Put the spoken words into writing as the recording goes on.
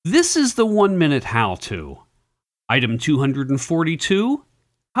This is the 1-minute how-to. Item 242,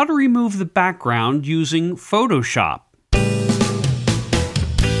 how to remove the background using Photoshop.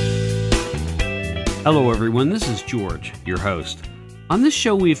 Hello everyone, this is George, your host. On this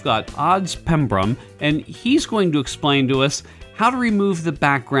show we've got Adz Penbram, and he's going to explain to us how to remove the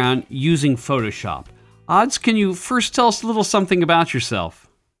background using Photoshop. Adz, can you first tell us a little something about yourself?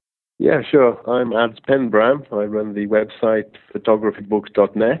 Yeah, sure. I'm Adz Penbram. I run the website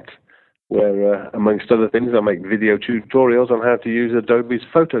photographybooks.net, where, amongst other things, I make video tutorials on how to use Adobe's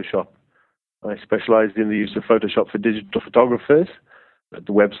Photoshop. I specialize in the use of Photoshop for digital photographers. At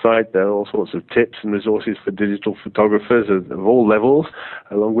the website, there are all sorts of tips and resources for digital photographers of all levels,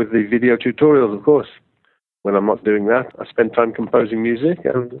 along with the video tutorials, of course. When I'm not doing that, I spend time composing music,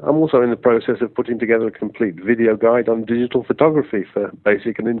 and I'm also in the process of putting together a complete video guide on digital photography for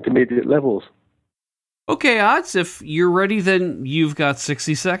basic and intermediate levels. Okay, Adz, if you're ready, then you've got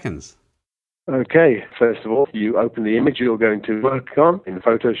 60 seconds. Okay, first of all, you open the image you're going to work on in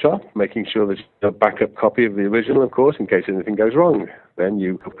Photoshop, making sure that you have a backup copy of the original, of course, in case anything goes wrong. Then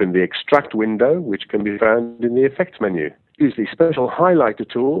you open the Extract window, which can be found in the Effects menu. Use the special highlighter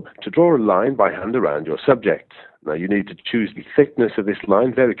tool to draw a line by hand around your subject. Now you need to choose the thickness of this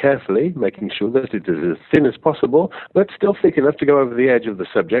line very carefully, making sure that it is as thin as possible, but still thick enough to go over the edge of the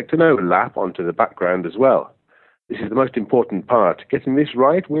subject and overlap onto the background as well. This is the most important part. Getting this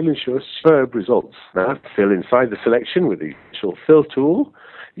right will ensure superb results. Now, fill inside the selection with the special fill tool.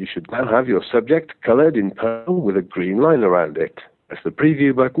 You should now have your subject colored in purple with a green line around it. Press the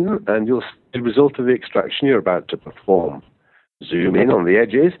preview button and you'll see the result of the extraction you're about to perform. Zoom in on the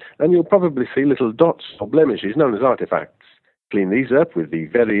edges and you'll probably see little dots or blemishes known as artifacts. Clean these up with the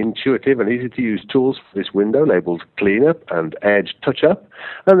very intuitive and easy-to-use tools for this window labeled Cleanup and Edge Touch-Up.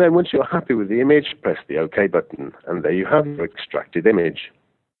 And then once you're happy with the image, press the OK button. And there you have your extracted image.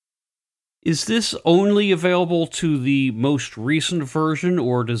 Is this only available to the most recent version,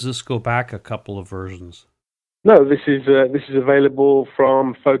 or does this go back a couple of versions? No, this is available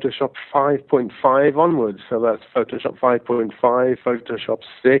from Photoshop 5.5 onwards. So that's Photoshop 5.5, Photoshop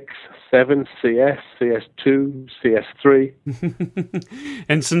 6, 7, CS, CS2, CS3.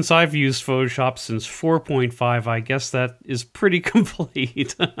 And since I've used Photoshop since 4.5, I guess that is pretty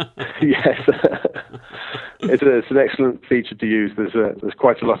complete. Yes. It's an excellent feature to use. There's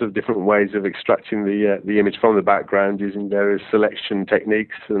quite a lot of different ways of extracting the image from the background using various selection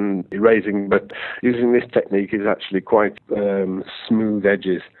techniques and erasing, but using this technique is actually quite smooth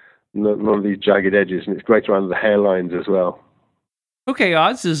edges, none of these jagged edges, and it's great around the hairlines as well. Okay,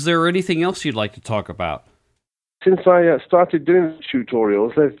 Adz, is there anything else you'd like to talk about? Since I started doing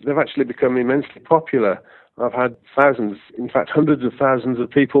tutorials, they've actually become immensely popular. I've had thousands, in fact hundreds of thousands of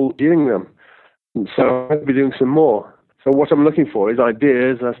people viewing them. And so I'm going to be doing some more. So what I'm looking for is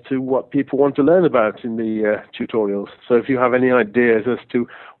ideas as to what people want to learn about in the tutorials. So if you have any ideas as to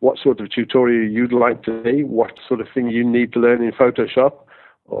what sort of tutorial you'd like to see, what sort of thing you need to learn in Photoshop,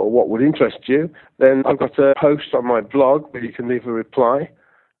 or what would interest you, then I've got a post on my blog where you can leave a reply,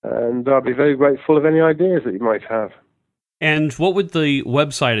 and I'll be very grateful of any ideas that you might have. And what would the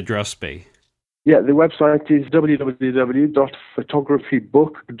website address be? Yeah, the website is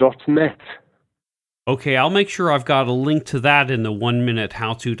www.photographybook.net. Okay, I'll make sure I've got a link to that in the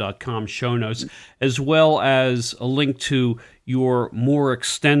 1minutehowto.com show notes, as well as a link to your more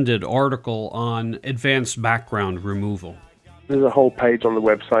extended article on advanced background removal. There's a whole page on the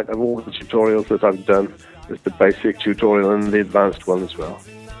website of all the tutorials that I've done. There's the basic tutorial and the advanced one as well.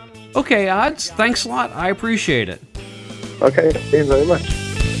 Okay, Adz, thanks a lot. I appreciate it. Okay, thank you very much.